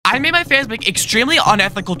I made my fans make extremely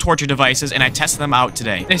unethical torture devices and I tested them out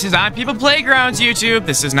today. This is on People Playgrounds YouTube.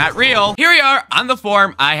 This is not real. Here we are on the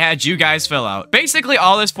form I had you guys fill out. Basically,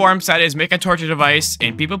 all this form said is make a torture device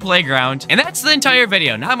in People Playground, and that's the entire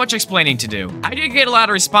video. Not much explaining to do. I did get a lot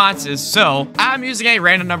of responses, so I'm using a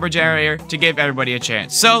random number generator to give everybody a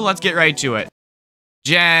chance. So let's get right to it.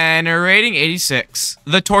 Generating 86.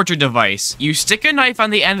 The torture device. You stick a knife on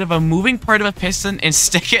the end of a moving part of a piston and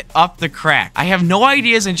stick it up the crack. I have no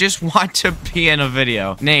ideas and just want to be in a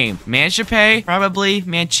video. Name. Manship. Probably.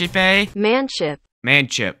 Manship. Manship.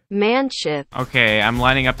 Manship. Manship. Okay, I'm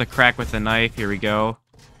lining up the crack with the knife. Here we go.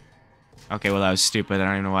 Okay, well, that was stupid. I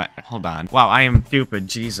don't even know what. Hold on. Wow, I am stupid.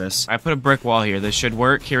 Jesus. I put a brick wall here. This should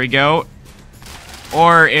work. Here we go.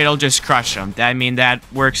 Or it'll just crush them. I mean, that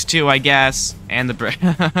works too, I guess. And the brick.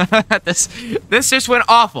 This just went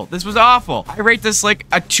awful. This was awful. I rate this like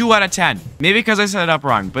a 2 out of 10. Maybe because I set it up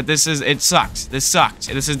wrong, but it sucked. This sucked.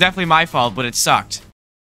 This is definitely my fault, but it sucked.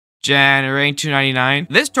 Generating 299.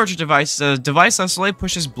 This torture device is a device that slowly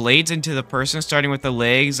pushes blades into the person, starting with the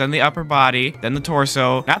legs, then the upper body, then the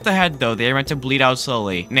torso. Not the head, though. They are meant to bleed out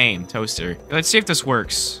slowly. Name, Toaster. Let's see if this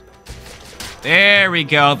works. There we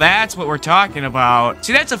go. That's what we're talking about.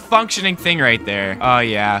 See, that's a functioning thing right there. Oh,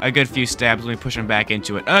 yeah. A good few stabs. Let me push him back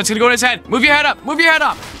into it. Oh, it's gonna go in his head. Move your head up. Move your head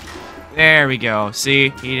up. There we go. See?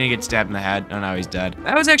 He didn't get stabbed in the head. Oh, now he's dead.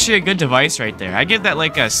 That was actually a good device right there. I give that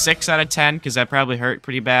like a 6 out of 10 because that probably hurt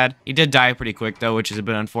pretty bad. He did die pretty quick, though, which is a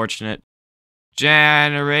bit unfortunate.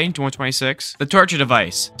 Generating 126. The torture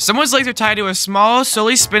device. Someone's legs are tied to a small,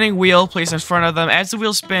 slowly spinning wheel placed in front of them. As the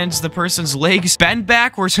wheel spins, the person's legs bend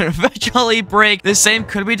backwards and eventually break. The same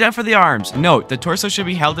could be done for the arms. Note, the torso should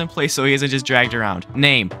be held in place so he isn't just dragged around.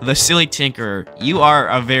 Name, the Silly Tinkerer. You are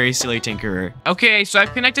a very silly tinkerer. Okay, so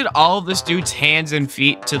I've connected all of this dude's hands and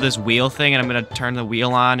feet to this wheel thing, and I'm gonna turn the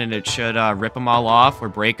wheel on, and it should rip them all off or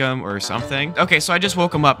break them or something. Okay, so I just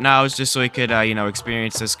woke him up now, just so he could, you know,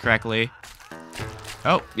 experience this correctly.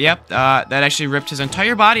 Oh, yep, that actually ripped his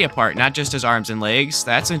entire body apart, not just his arms and legs.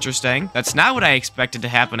 That's interesting. That's not what I expected to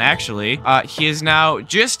happen, actually. He is now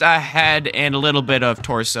just a head and a little bit of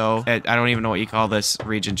torso. I don't even know what you call this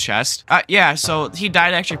region, chest. Yeah, so he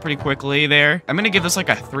died actually pretty quickly there. I'm gonna give this like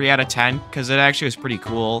a 3 out of 10, because it actually was pretty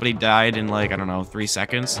cool, but he died in like, I don't know, 3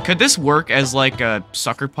 seconds. Could this work as like a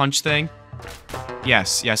sucker punch thing?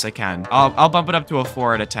 Yes, I can. I'll bump it up to a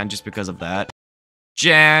 4 out of 10 just because of that.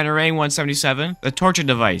 Generating 177. The torture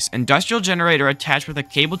device. Industrial generator attached with a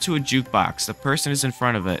cable to a jukebox. The person is in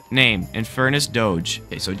front of it. Name, Infernus Doge.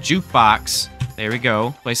 Okay, so jukebox. There we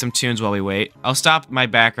go. Play some tunes while we wait. I'll stop my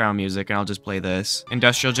background music and I'll just play this.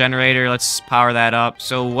 Industrial generator. Let's power that up.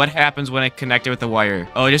 So what happens when I connect it with the wire?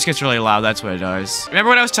 Oh, it just gets really loud. That's what it does. Remember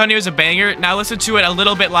when I was telling you it was a banger? Now listen to it a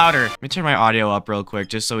little bit louder. Let me turn my audio up real quick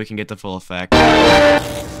just so we can get the full effect.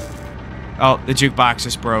 Oh, the jukebox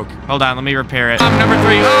just broke. Hold on, let me repair it. Number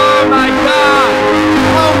 3. Oh my god!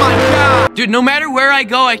 Oh my god! Dude, no matter where I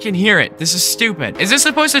go, I can hear it. This is stupid. Is this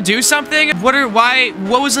supposed to do something? What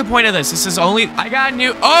was the point of this? This is only, I got a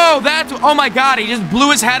new, oh my god, he just blew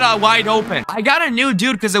his head out wide open. I got a new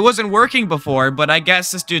dude because it wasn't working before, but I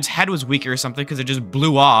guess this dude's head was weaker or something because it just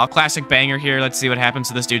blew off. Classic banger here. Let's see what happens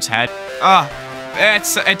to this dude's head.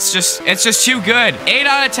 It's just too good. 8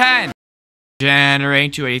 out of 10.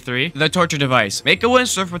 Generating 283. The torture device. Make a wooden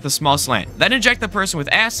surf with a small slant. Then inject the person with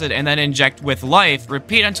acid and then inject with life.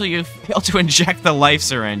 Repeat until you fail to inject the life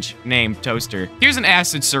syringe. Name, Toaster. Here's an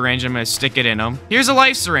acid syringe. I'm going to stick it in him. Here's a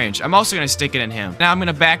life syringe. I'm also going to stick it in him. Now I'm going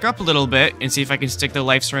to back up a little bit and see if I can stick the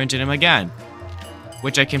life syringe in him again.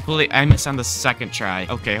 Which I missed on the second try.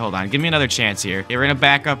 Okay, hold on. Give me another chance here. Okay, we're going to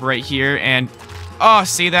back up right here and... Oh,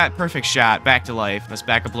 see that? Perfect shot. Back to life. Let's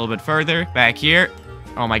back up a little bit further. Back here.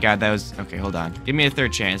 Oh my god, that was... Okay, hold on. Give me a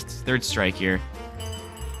third chance. Third strike here.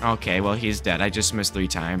 Okay, well, he's dead. I just missed 3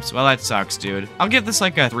 times. Well, that sucks, dude. I'll give this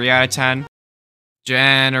like a 3 out of 10.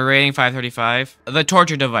 Generating 535. The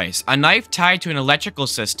torture device. A knife tied to an electrical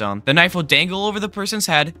system. The knife will dangle over the person's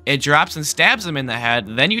head. It drops and stabs them in the head.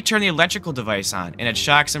 Then you turn the electrical device on, and it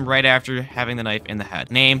shocks them right after having the knife in the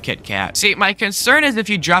head. Name, Kit Kat. See, my concern is if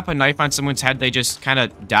you drop a knife on someone's head, they just kind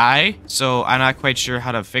of die. So I'm not quite sure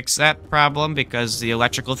how to fix that problem because the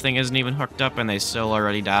electrical thing isn't even hooked up and they still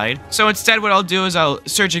already died. So instead, what I'll do is I'll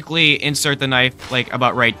surgically insert the knife like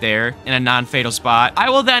about right there in a non-fatal spot.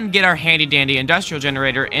 I will then get our handy-dandy industrial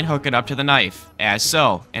generator and hook it up to the knife, as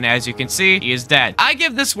so. And as you can see, he is dead. I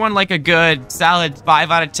give this one like a good, solid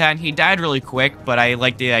 5 out of 10. He died really quick, but I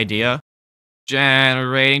like the idea.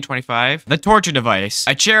 Generating 25. The torture device.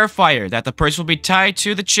 A chair of fire that the person will be tied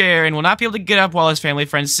to the chair and will not be able to get up while his family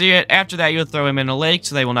friends see it. After that, you'll throw him in a lake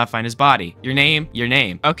so they will not find his body. Your name, your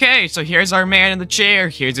name. Okay, so here's our man in the chair.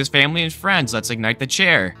 Here's his family and friends. Let's ignite the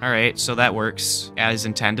chair. All right, so that works as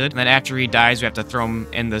intended. And then after he dies, we have to throw him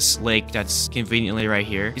in this lake that's conveniently right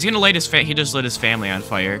here. He's gonna light his he just lit his family on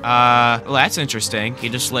fire. Well, that's interesting. He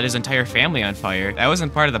just lit his entire family on fire. That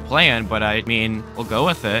wasn't part of the plan, but I mean, we'll go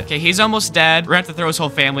with it. Okay, he's almost dead. We're gonna have to throw his whole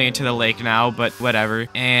family into the lake now, but whatever.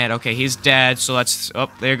 And okay, he's dead, so let's...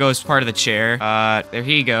 Oh, there goes part of the chair. There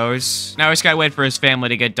he goes. Now we just gotta wait for his family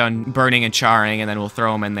to get done burning and charring, and then we'll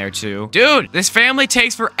throw him in there too. Dude, this family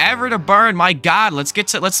takes forever to burn. My God,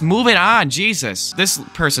 let's move it on. Jesus. This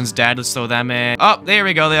person's dead. Let's throw them in. Oh, there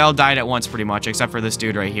we go. They all died at once pretty much, except for this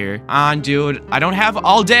dude right here. On, dude. I don't have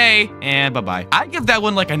all day. And bye-bye. I'd give that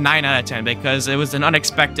one like a 9 out of 10 because it was an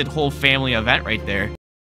unexpected whole family event right there.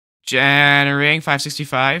 Generating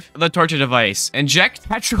 565. The torture device. Inject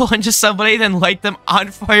petrol into somebody, then light them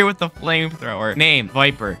on fire with the flamethrower. Name,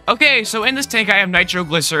 Viper. Okay, so in this tank I have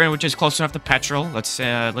nitroglycerin, which is close enough to petrol. Let's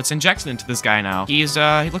inject it into this guy now. He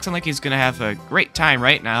looks like he's gonna have a great time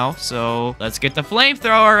right now. So let's get the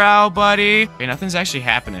flamethrower out, buddy. Okay, nothing's actually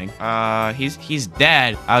happening. He's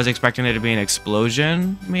dead. I was expecting there to be an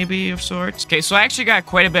explosion, maybe, of sorts. Okay, so I actually got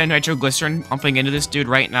quite a bit of nitroglycerin pumping into this dude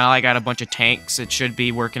right now. I got a bunch of tanks. It should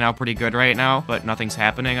be working out pretty good right now, but nothing's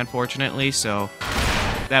happening, unfortunately, so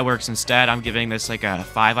that works instead. I'm giving this like a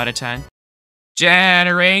 5 out of 10.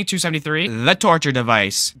 Generating 273. The torture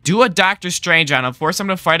device. Do a Doctor Strange on them, force them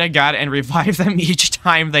to fight a god, and revive them each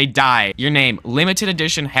time they die. Your name, limited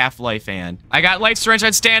edition Half-Life fan. I got life syringe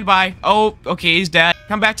on standby. Oh, okay, he's dead.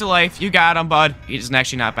 Come back to life. You got him, bud. He's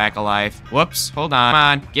actually not back alive. Whoops, hold on. Come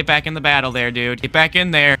on, get back in the battle there, dude. Get back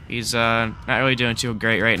in there. He's not really doing too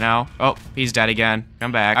great right now. Oh, he's dead again.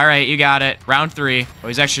 Come back. All right, you got it. Round 3. Oh,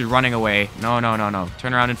 he's actually running away. No.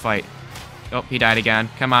 Turn around and fight. Oh, he died again.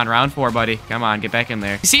 Come on, round 4, buddy. Come on, get back in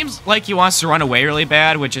there. He seems like he wants to run away really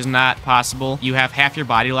bad, which is not possible. You have half your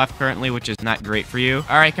body left currently, which is not great for you.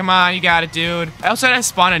 All right, come on, you got it, dude. I also had to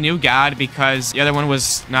spawn a new god because the other one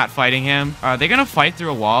was not fighting him. Are they gonna fight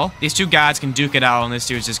through a wall? These two gods can duke it out, and this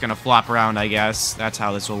dude's just gonna flop around, I guess. That's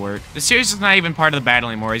how this will work. The series is not even part of the battle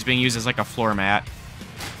anymore. He's being used as like a floor mat.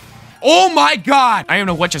 Oh my God! I don't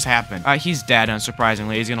know what just happened. He's dead,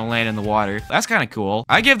 unsurprisingly. He's gonna land in the water. That's kind of cool.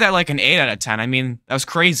 I give that like an 8 out of 10. I mean, that was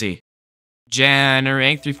crazy.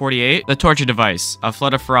 Generating 348. The torture device. A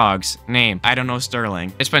flood of frogs. Name, I don't know,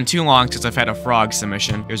 Sterling. It's been too long since I've had a frog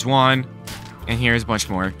submission. Here's one, and here's a bunch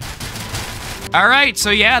more. All right, so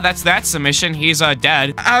yeah, that's that submission. He's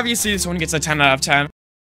dead. Obviously, this one gets a 10 out of 10.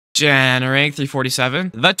 Generating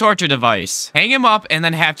 347. The torture device. Hang him up and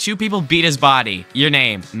then have 2 people beat his body. Your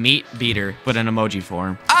name, Meat Beater, but in emoji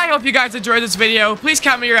form. I hope you guys enjoyed this video. Please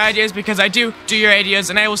comment your ideas because I do your ideas,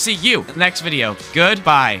 and I will see you in the next video.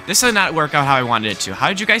 Goodbye. This did not work out how I wanted it to. How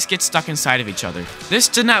did you guys get stuck inside of each other? This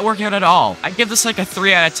did not work out at all. I give this like a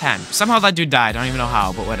 3 out of 10. Somehow that dude died. I don't even know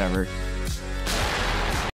how, but whatever.